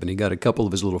scholarship. And he got a couple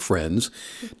of his little friends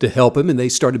to help him, and they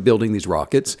started building these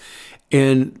rockets.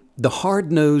 And the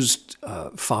hard-nosed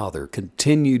father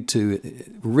continued to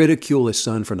ridicule his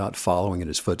son for not following in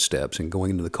his footsteps and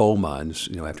going into the coal mines,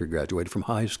 after he graduated from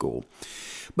high school.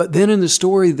 But then in the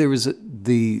story, there was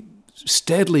the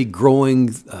steadily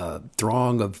growing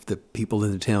throng of the people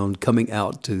in the town coming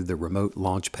out to the remote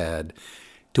launch pad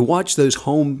to watch those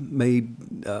homemade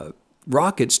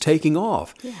rockets taking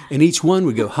off. Yeah. And each one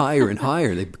would go higher and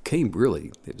higher. They became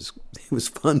it was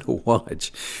fun to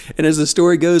watch. And as the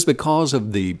story goes, because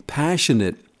of the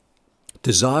passionate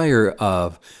desire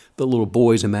of the little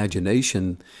boy's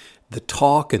imagination, the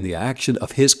talk and the action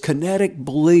of his kinetic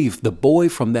belief, the boy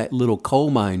from that little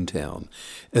coal mine town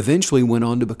eventually went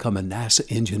on to become a NASA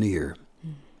engineer.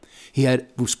 He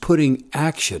was putting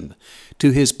action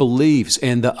to his beliefs,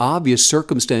 and the obvious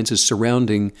circumstances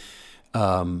surrounding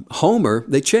Homer,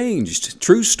 they changed.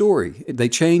 True story. They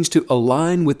changed to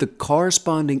align with the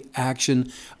corresponding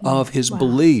action of his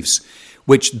beliefs,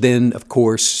 which then, of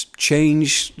course,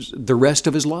 changed the rest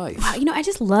of his life. Wow, I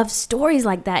just love stories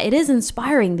like that. It is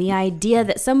inspiring, the idea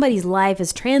that somebody's life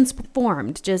is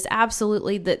transformed, just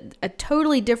absolutely, that a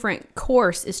totally different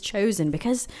course is chosen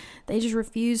because they just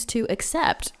refuse to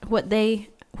accept what they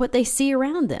see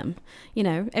around them.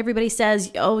 Everybody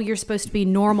says, "Oh, you're supposed to be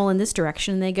normal in this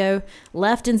direction," and they go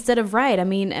left instead of right. I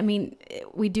mean,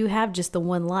 we do have just the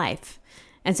one life.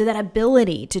 And so that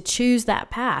ability to choose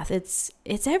that path, it's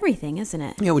everything, isn't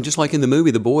it? Yeah, well, just like in the movie,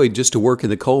 the boy, just to work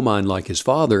in the coal mine like his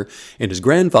father and his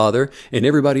grandfather and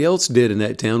everybody else did in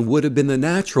that town would have been the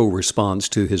natural response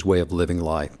to his way of living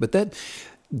life. But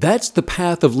that's the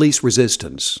path of least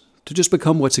resistance, to just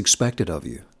become what's expected of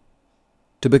you,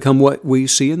 to become what we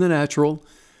see in the natural.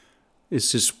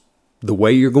 It's just the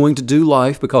way you're going to do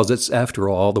life because it's, after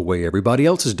all, the way everybody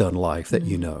else has done life that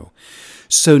you know.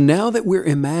 So now that we're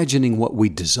imagining what we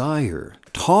desire,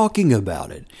 talking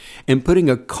about it, and putting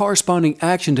a corresponding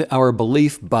action to our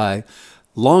belief by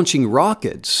launching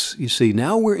rockets, you see,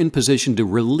 now we're in position to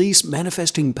release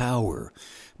manifesting power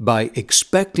by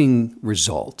expecting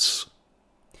results.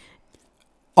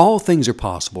 All things are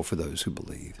possible for those who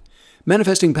believe.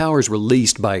 Manifesting power is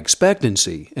released by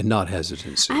expectancy and not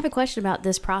hesitancy. I have a question about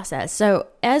this process. So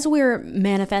as we're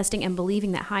manifesting and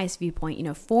believing that highest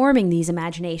viewpoint, forming these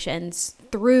imaginations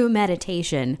through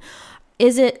meditation,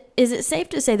 is it safe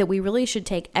to say that we really should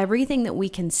take everything that we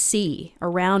can see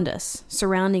around us,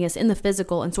 surrounding us in the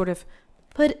physical, and sort of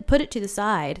put it to the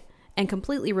side and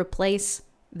completely replace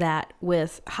that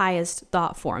with highest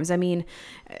thought forms? I mean,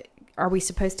 are we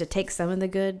supposed to take some of the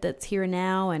good that's here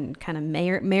now and kind of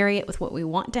marry it with what we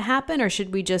want to happen? Or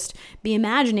should we just be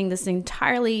imagining this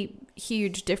entirely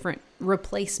huge, different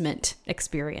replacement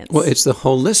experience? Well, it's the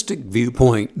holistic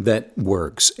viewpoint that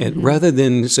works. And rather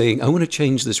than saying, I want to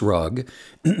change this rug,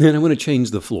 and I want to change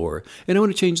the floor, and I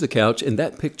want to change the couch, and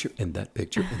that picture, and that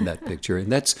picture, and that picture,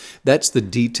 and that's the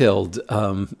detailed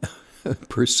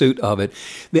pursuit of it.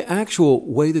 The actual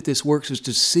way that this works is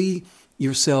to see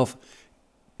yourself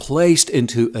placed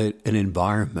into an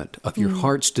environment of your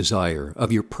heart's desire,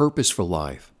 of your purpose for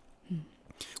life.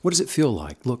 What does it feel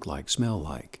like, look like, smell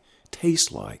like,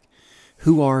 taste like?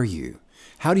 Who are you?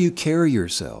 How do you carry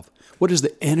yourself? What does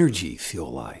the energy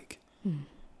feel like?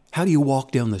 How do you walk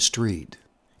down the street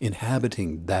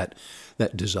inhabiting that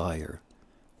desire?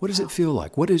 What does it feel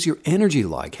like? What is your energy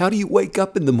like? How do you wake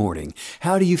up in the morning?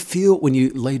 How do you feel when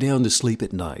you lay down to sleep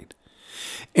at night?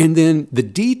 And then the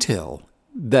detail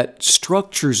that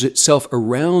structures itself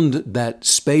around that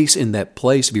space in that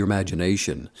place of your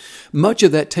imagination, much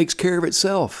of that takes care of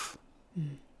itself.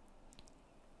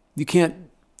 You can't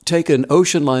take an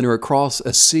ocean liner across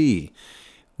a sea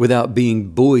without being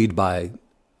buoyed by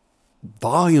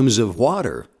volumes of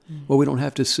water. Well, we don't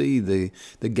have to see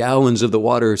the gallons of the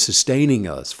water sustaining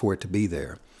us for it to be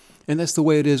there. And that's the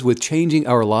way it is with changing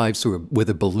our lives with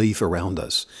a belief around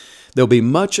us. There'll be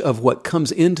much of what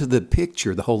comes into the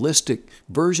picture, the holistic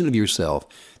version of yourself,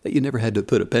 that you never had to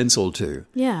put a pencil to.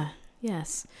 Yeah,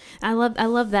 yes. I love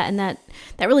that. And that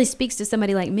really speaks to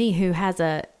somebody like me who has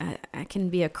I can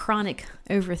be a chronic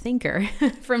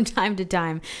overthinker from time to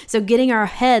time. So getting our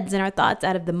heads and our thoughts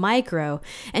out of the micro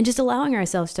and just allowing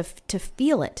ourselves to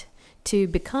feel it, to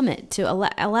become it, to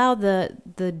allow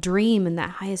the dream and that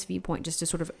highest viewpoint just to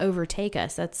sort of overtake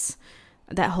us.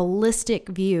 That holistic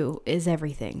view is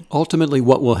everything. Ultimately,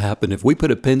 what will happen if we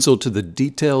put a pencil to the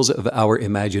details of our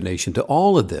imagination, to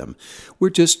all of them, we're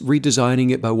just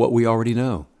redesigning it by what we already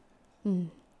know.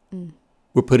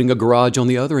 We're putting a garage on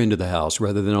the other end of the house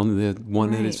rather than on the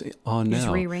one that it's on now. Just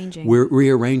rearranging. We're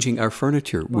rearranging our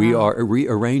furniture. Wow. We are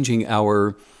rearranging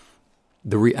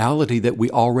the reality that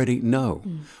we already know.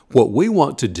 What we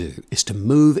want to do is to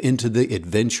move into the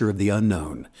adventure of the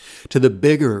unknown, to the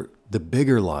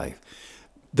bigger life,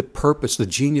 the purpose, the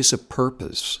genius of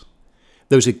purpose,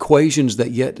 those equations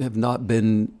that yet have not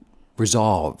been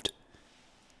resolved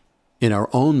in our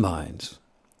own minds.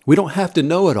 We don't have to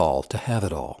know it all to have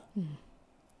it all.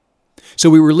 So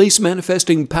we release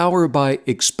manifesting power by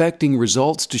expecting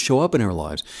results to show up in our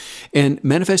lives. And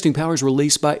manifesting power is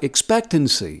released by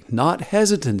expectancy, not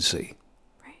hesitancy.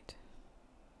 Right.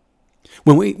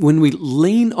 When we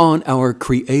lean on our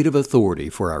creative authority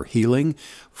for our healing,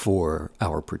 for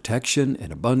our protection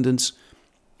and abundance,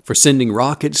 for sending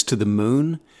rockets to the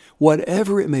moon,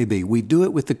 whatever it may be, we do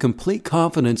it with the complete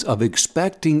confidence of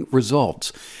expecting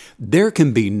results. There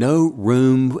can be no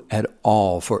room at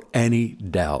all for any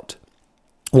doubt.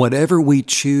 Whatever we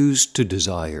choose to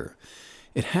desire,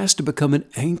 it has to become an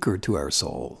anchor to our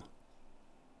soul.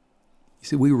 You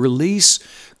see, we release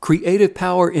creative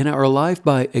power in our life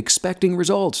by expecting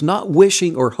results, not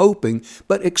wishing or hoping,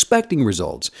 but expecting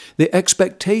results. The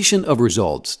expectation of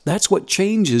results, that's what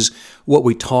changes what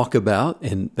we talk about,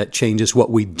 and that changes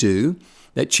what we do.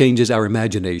 That changes our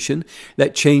imagination.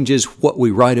 That changes what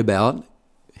we write about,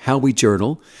 how we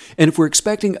journal. And if we're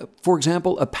expecting, for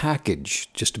example, a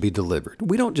package just to be delivered,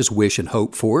 we don't just wish and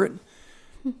hope for it.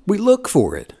 We look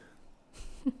for it.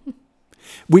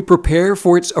 We prepare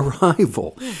for its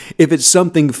arrival. If it's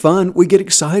something fun, we get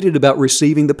excited about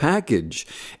receiving the package.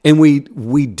 And we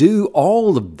do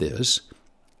all of this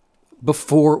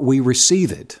before we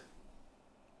receive it.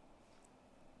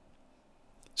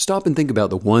 Stop and think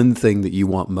about the one thing that you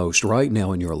want most right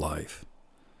now in your life.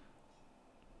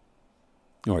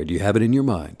 All right, do you have it in your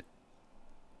mind?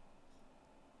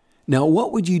 Now,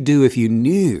 what would you do if you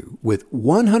knew with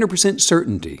 100%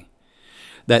 certainty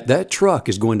that that truck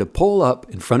is going to pull up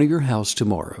in front of your house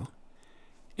tomorrow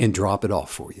and drop it off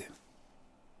for you?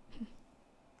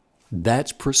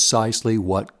 That's precisely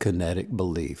what kinetic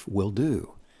belief will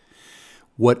do.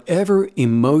 Whatever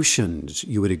emotions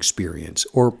you would experience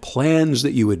or plans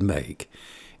that you would make,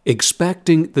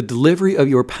 expecting the delivery of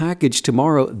your package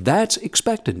tomorrow, that's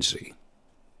expectancy.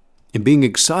 And being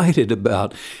excited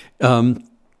about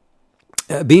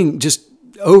being just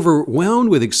overwhelmed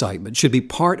with excitement should be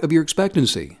part of your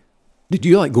expectancy. Did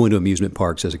you like going to amusement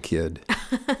parks as a kid?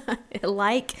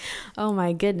 Oh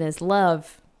my goodness,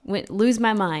 lose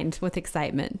my mind with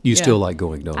excitement. You still like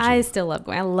going, don't you? I still love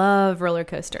going. I love roller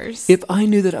coasters. If I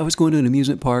knew that I was going to an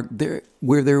amusement park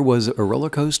where there was a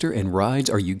roller coaster and rides,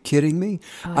 are you kidding me?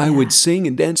 I would sing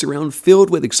and dance around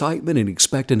filled with excitement and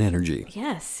expectant energy.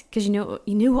 Yes, because you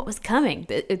knew what was coming.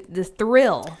 The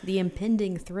thrill, the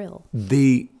impending thrill.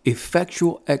 The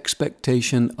effectual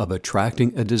expectation of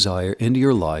attracting a desire into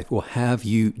your life will have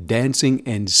you dancing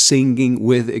and singing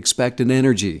with expectant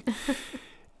energy.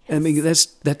 I mean,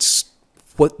 that's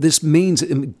what this means. I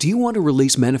mean, do you want to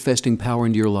release manifesting power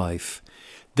into your life?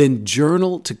 Then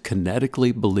journal to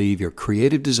kinetically believe your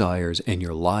creative desires, and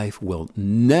your life will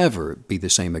never be the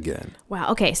same again.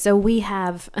 Wow. Okay, so we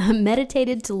have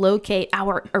meditated to locate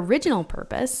our original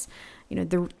purpose,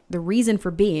 the reason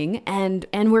for being, and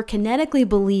we're kinetically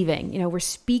believing. We're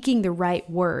speaking the right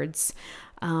words.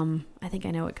 I think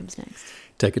I know what comes next.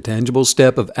 Take a tangible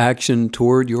step of action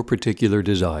toward your particular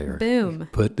desire. Boom.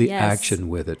 Put the action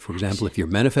with it. For example, if you're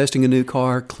manifesting a new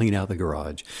car, clean out the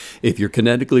garage. If you're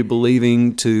kinetically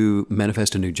believing to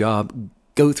manifest a new job,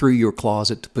 go through your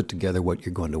closet to put together what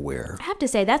you're going to wear. I have to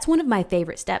say, that's one of my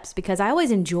favorite steps, because I always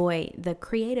enjoy the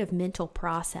creative mental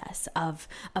process of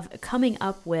coming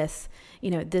up with,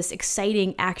 this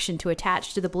exciting action to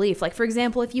attach to the belief. Like, for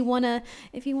example, if you want to,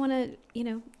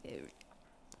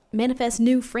 manifest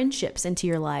new friendships into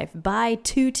your life, buy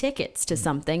 2 tickets to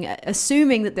something,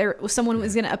 assuming that someone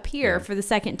was going to appear for the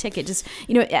second ticket. Just,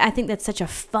 I think that's such a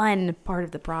fun part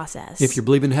of the process. If you're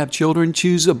believing to have children,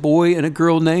 choose a boy and a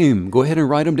girl name. Go ahead and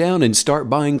write them down and start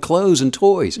buying clothes and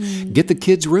toys. Get the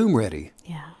kids' room ready.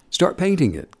 Yeah. Start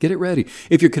painting it. Get it ready.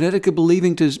 If you're kinetically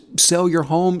believing to sell your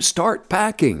home, start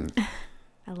packing.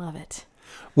 I love it.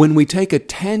 When we take a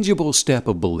tangible step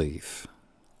of belief,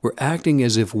 we're acting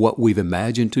as if what we've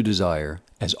imagined to desire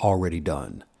has already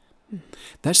done.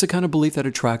 That's the kind of belief that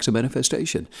attracts a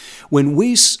manifestation. When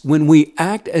we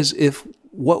act as if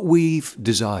what we've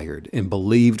desired and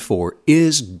believed for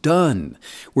is done,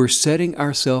 we're setting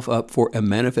ourselves up for a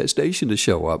manifestation to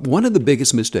show up. One of the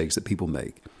biggest mistakes that people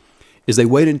make is they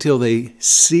wait until they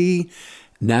see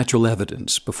natural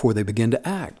evidence before they begin to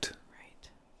act.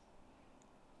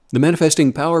 The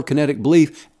manifesting power of kinetic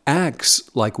belief acts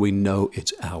like we know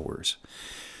it's ours.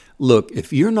 Look,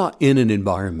 if you're not in an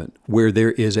environment where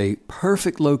there is a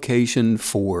perfect location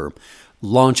for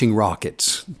launching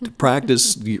rockets to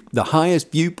practice the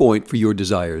highest viewpoint for your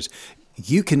desires,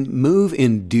 you can move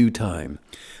in due time.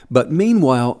 But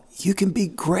meanwhile, you can be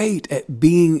great at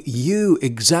being you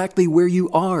exactly where you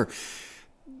are.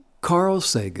 Carl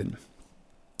Sagan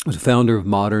was a founder of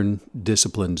modern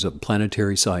disciplines of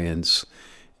planetary science,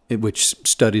 which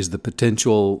studies the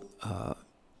potential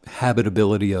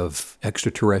habitability of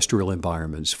extraterrestrial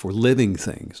environments for living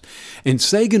things. And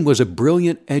Sagan was a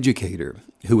brilliant educator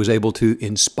who was able to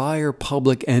inspire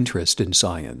public interest in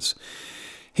science.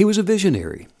 He was a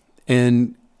visionary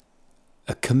and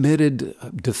a committed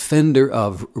defender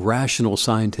of rational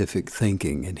scientific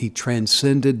thinking, and he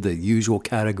transcended the usual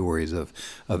categories of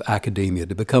academia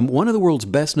to become one of the world's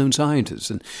best-known scientists.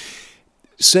 And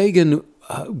Sagan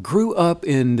grew up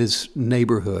in this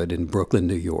neighborhood in Brooklyn,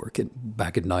 New York,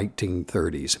 back in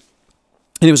 1930s.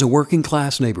 And it was a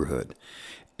working-class neighborhood.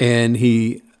 And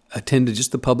he attended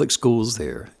just the public schools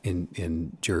there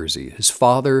in Jersey. His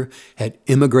father had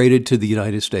immigrated to the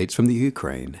United States from the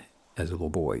Ukraine as a little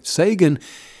boy. Sagan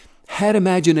had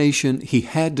imagination, he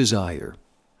had desire,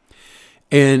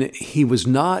 and he was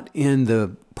not in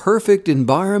the perfect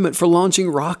environment for launching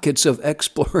rockets of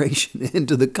exploration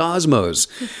into the cosmos.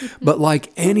 But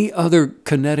like any other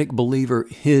kinetic believer,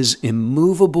 his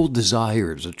immovable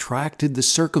desires attracted the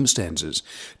circumstances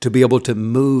to be able to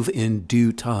move in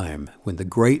due time when the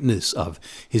greatness of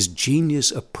his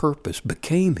genius of purpose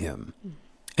became him.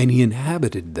 And he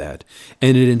inhabited that,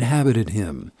 and it inhabited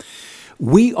him.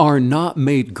 We are not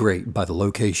made great by the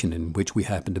location in which we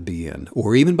happen to be in,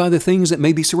 or even by the things that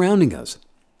may be surrounding us.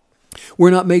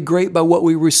 We're not made great by what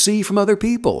we receive from other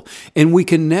people, and we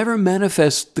can never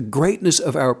manifest the greatness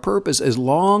of our purpose as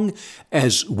long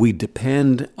as we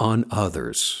depend on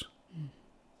others.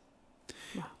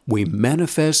 We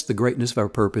manifest the greatness of our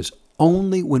purpose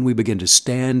only when we begin to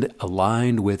stand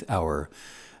aligned with our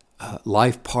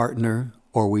life partner,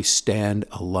 or we stand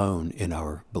alone in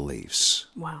our beliefs.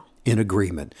 Wow. In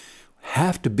agreement.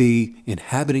 Have to be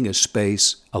inhabiting a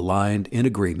space aligned in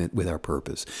agreement with our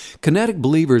purpose. Kinetic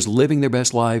believers living their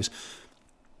best lives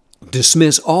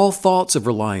dismiss all thoughts of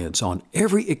reliance on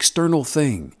every external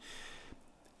thing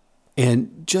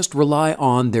and just rely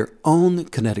on their own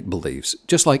kinetic beliefs.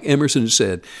 Just like Emerson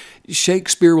said,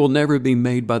 Shakespeare will never be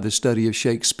made by the study of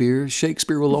Shakespeare.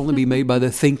 Shakespeare will only be made by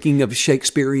the thinking of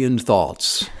Shakespearean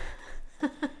thoughts.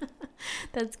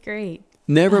 That's great.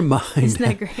 Never mind. Isn't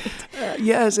that great?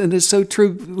 Yes, and it's so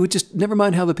true. Just never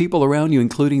mind how the people around you,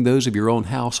 including those of your own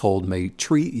household, may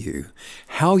treat you.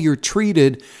 How you're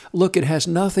treated, look, it has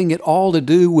nothing at all to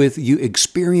do with you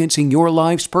experiencing your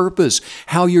life's purpose.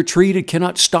 How you're treated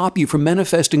cannot stop you from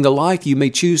manifesting the life you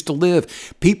may choose to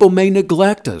live. People may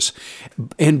neglect us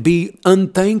and be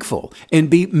unthankful and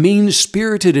be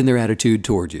mean-spirited in their attitude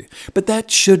toward you. But that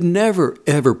should never,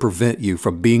 ever prevent you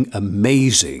from being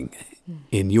amazing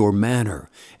in your manner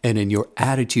and in your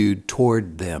attitude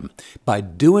toward them. By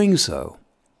doing so,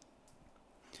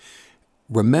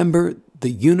 remember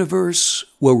the universe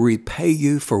will repay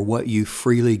you for what you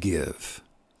freely give.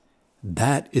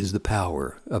 That is the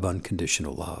power of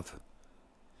unconditional love.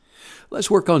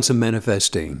 Let's work on some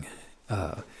manifesting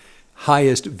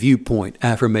highest viewpoint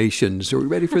affirmations. Are we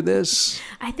ready for this?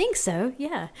 I think so.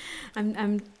 Yeah,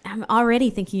 I'm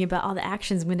already thinking about all the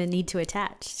actions I'm going to need to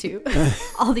attach to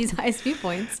all these highest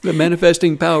viewpoints. The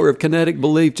manifesting power of kinetic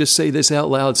belief. Just say this out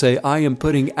loud. Say, I am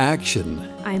putting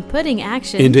action. I'm putting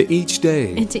action into each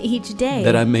day. Into each day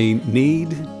that I may need.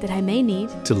 That I may need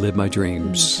to live my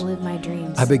dreams. To live my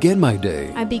dreams. I begin my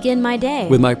day. I begin my day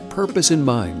with my purpose in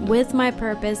mind. With my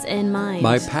purpose in mind.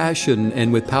 My passion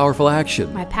and with powerful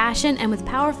action. My passion and with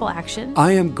powerful action.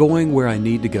 I am going where I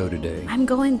need to go today. I'm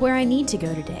going where I need to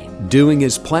go today. Doing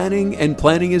is planning and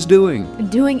planning is doing.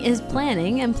 Doing is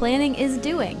planning and planning is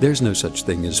doing. There's no such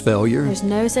thing as failure. There's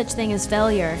no such thing as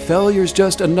failure. Failure is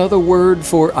just another word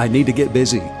for I need to get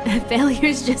busy. Failure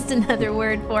is just another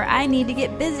word for I need to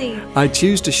get busy. I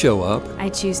choose to show up. I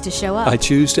choose to show up. I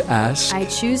choose to ask. I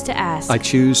choose to ask. I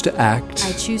choose to act.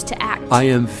 I choose to act. I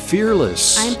am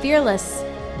fearless. I am fearless.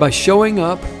 By showing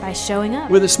up. By showing up.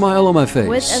 With a smile on my face.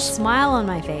 With a smile on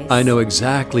my face. I know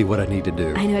exactly what I need to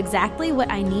do. I know exactly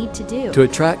what I need to do. To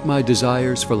attract my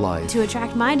desires for life. To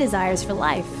attract my desires for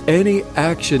life. Any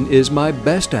action is my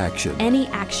best action. Any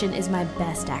action is my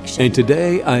best action. And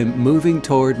today I'm moving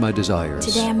toward my desires.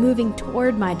 Today I'm moving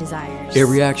toward my desires.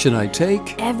 Every action I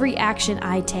take. Every action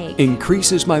I take.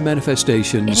 Increases my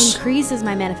manifestations. It increases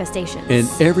my manifestations. And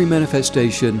every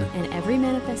manifestation. And every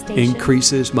manifestation.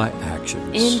 Increases my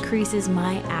actions. Increases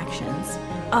my actions.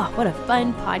 Oh, what a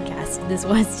fun podcast this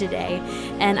was today.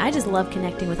 And I just love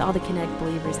connecting with all the Kinetic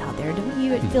believers out there. Don't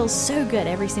you? It feels so good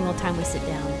every single time we sit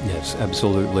down. Yes,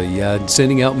 absolutely. Yeah,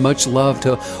 sending out much love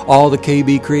to all the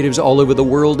KB creatives all over the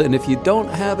world. And if you don't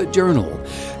have a journal,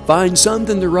 find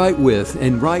something to write with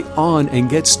and write on and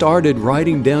get started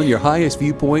writing down your highest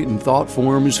viewpoint and thought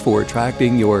forms for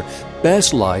attracting your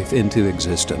best life into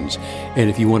existence. And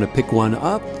if you want to pick one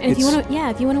up, and if you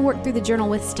want to work through the journal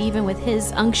with Stephen, with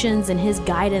his unctions and his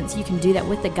guidance, you can do that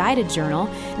with the guided journal,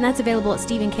 and that's available at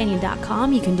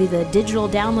StephenCanyon.com. You can do the digital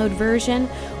download version,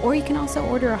 or you can also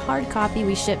order a hard copy.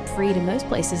 We ship free to most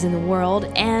places in the world.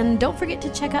 And don't forget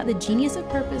to check out the Genius of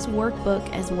Purpose workbook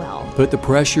as well. Put the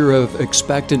pressure of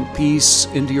expectant peace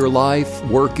into your life,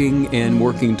 working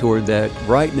toward that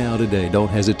right now, today. Don't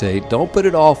hesitate. Don't put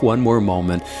it off one more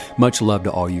moment. Much love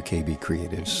to all you KB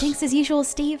creatives. Thanks as usual,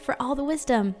 Steve, for all the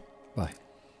wisdom. Bye.